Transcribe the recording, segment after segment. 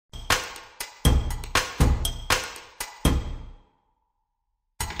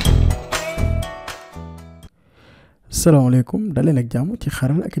salaamaaleykum daleen ak jàmm ci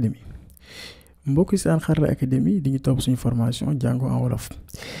Xarala Academy mbokk yi seen Xarala Academy di ñu topp suñu formation Django en wolof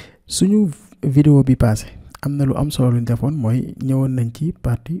suñu vidéo bi passé am na lu am solo lu ñu defoon mooy ñëwoon nañ ci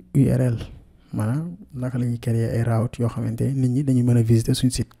partie URL maanaam naka la ñuy créer ay route yoo xamante nit ñi dañuy mën a visiter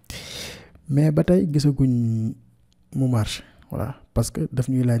suñu site mais ba tey gisaguñ mu marche voilà parce que daf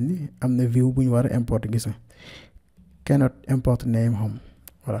ñuy laaj ni am na view bu ñu war a importer gis nga cannot import name home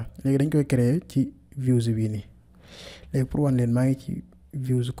voilà léegi dañ koy créer ci views bii nii léegi pour wan leen maa ngi ci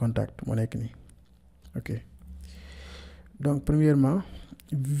views contact mu nekk nii ok donc premièrement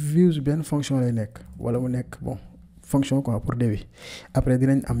views benn fonction lay nekk wala mu nekk bon fonction quoi pour début après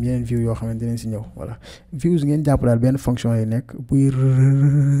dinañ am yeneen view yoo xamante dinañ si ñëw voilà views ngeen jàpp daal benn fonction lay nekk buy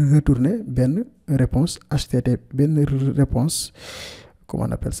retourner benn réponse HTTP benn réponse comment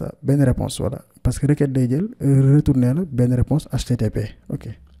on appelle ça benn réponse voilà parce que requête day jël retourner la benn réponse HTTP ok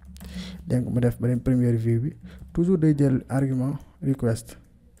donc mu def beneen première view bi toujours day jël argument request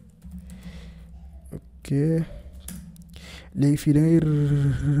ok léegi fii da ngay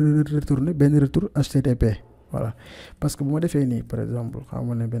retourner benn retour HTTP voilà parce que bu ma defee nii par exemple xam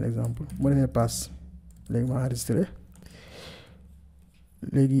nga ne benn exemple bu ma defee pass léegi ma enregistré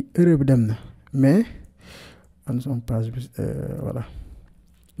léegi erreur bi dem na mais am na sama page bi voilà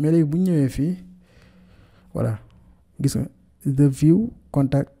mais léegi bu ñu ñëwee fii voilà gis nga the view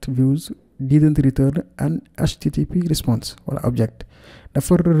contact views didn't return an HTTP response voilà object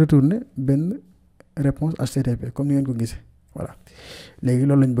dafa retourner benn réponse HTTP comme ni ngeen ko gisee voilà léegi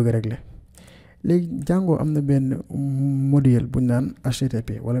loolu lañ bëgg a régler léegi Django am na benn module bu ñu naan HTTP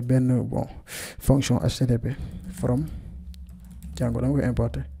wala benn bon fonction HTTP from Django dama koy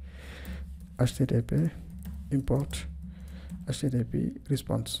importer HTTP import HTTP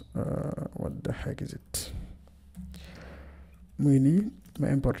response what the heck is it muy nii ma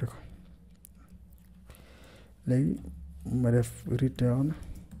importer ko léegi ma def return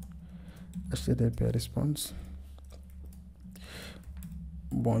HTTP response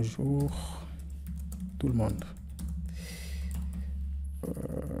bonjour tout le monde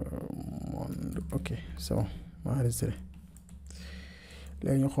ok c'est bon ma enregistré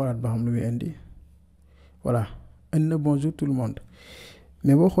léegi ñu xoolaat ba xam lu muy indi voilà indi na bonjour tout le monde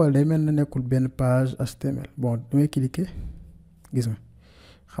mais boo xool day mel na nekkul benn page HTML bon damay cliquer gis nga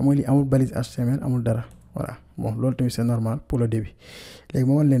xam nga li amul balise HTML amul dara voilà bon loolu tamit c'est normal pour le début léegi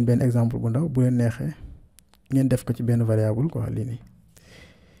ma wan leen benn exemple bu ndaw bu leen neexee ngeen def ko ci benn variable quoi lii nii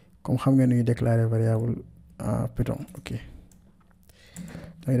comme xam ngeen ñuy déclarer variable en Python ok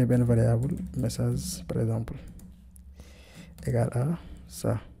da ngay def benn variable message par exemple égal à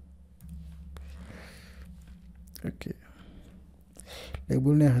ça ok léegi bu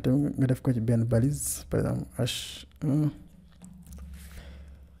neexee tamit nga def ko ci benn balise par exemple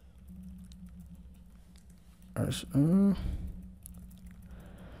h1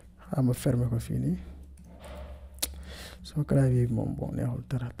 xam nga fermer ko fii nii sama clavier bi moom bon neexul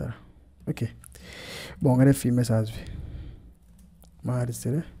tara ok bon nga def fii message bi ma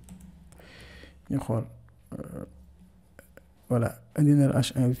enregistré ñu xool voilà indi na la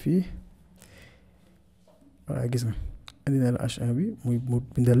H1 bi fii voilà gis nga indi na la H1 bi mu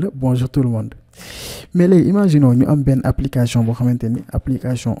bindal la bonjour tout le monde mais léegi imaginons ñu am benn application boo xamante ni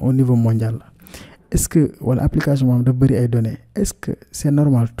application au niveau mondial la est-ce que wala application moom dafa bëri ay données est-ce que c'est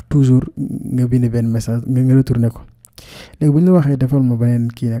normal toujours nga bind benn message nga retourner ko léegi bu ñu la waxee defal ma beneen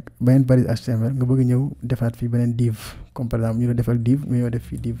kii nag beneen balise HTML nga bëgg ñëw defaat fii beneen div comme par exemple ñu la defal div nga ñëw def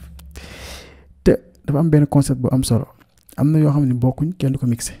fii div te dafa am benn concept bu am solo am na yoo xam ne bokkuñ kenn du ko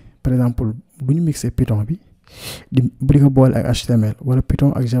mixé par exemple bu ñu mixé Python bi bu di ko boole ak HTML wala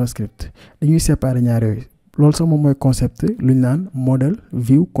Python ak JavaScript dañuy séparer ñaar yooyu loolu sax moom mooy concept lu ñu naan model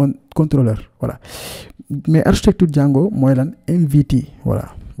view controller voilà mais architecture Django mooy lan MVT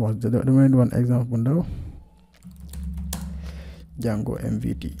voilà bon dama leen di wan exemple bu ndaw Django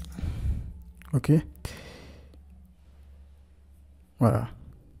MVT ok voilà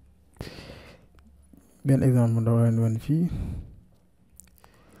benn exemple bu ndaw leen di wan fii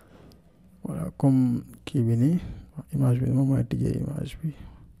voilà comme kii bi nii image bi moom mooy tijjee image bi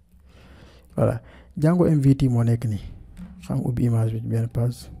voilà Django MVT moo nekk nii xam ubbi image bi benn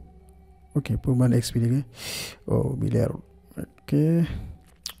page ok pour mën a expliquer oh bi leerul ok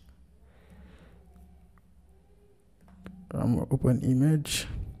am open image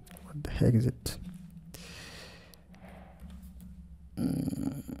what the heck is it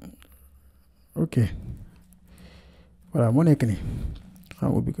ok voilà moo nekk nii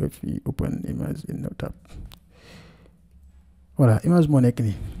xam ubbi ko fii open image in no tab voilà image moo nekk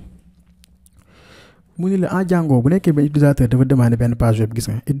nii mu ni la en Django bu nekkee benn utilisateur dafa demandé benn page web gis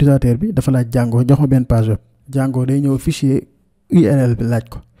nga utilisateur bi dafa laaj Django jox ma benn page web Django day ñëw fichier URL bi laaj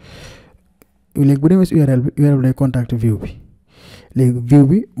ko léegi bu demee si URL bi day contact view bi léegi view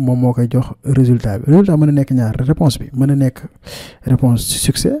bi moom moo koy jox résultat bi résultat mën na nekk ñaar réponse bi mën na nekk réponse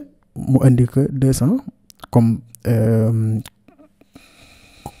succès mu indi que 200 comme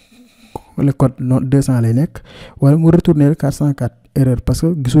le code 200 lay nekk wala mu retourner 404 erreur parce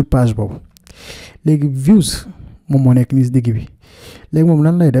que gisul page boobu léegi views moom moo nekk nii si digg bi léegi moom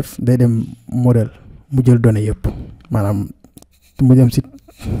lan lay def day dem modèle mu jël données yëpp maanaam mu dem si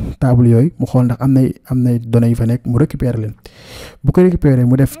table yooyu mu xool ndax am nay données yu fa nekk mu récupérer leen bu ko récupérer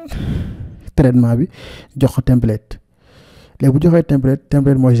mu def traitement bi jox ko template léegi bu joxee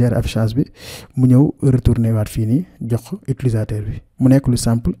template mooy gérer affichage bi mu ñëw retourner waat fii nii jox ko utilisateur bi mu nekk lu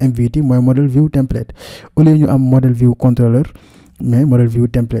simple MVT mooy model view template au lieu ñu am model view controller mais model view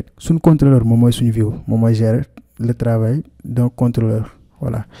template suñ contrôleur moom mooy suñu view moom mooy gérer le travail d'un contrôleur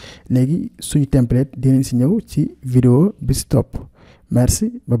voilà léegi suñu template dinañ si ñëw ci vidéo bi si topp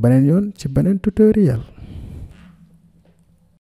merci ba beneen yoon ci beneen tutoriel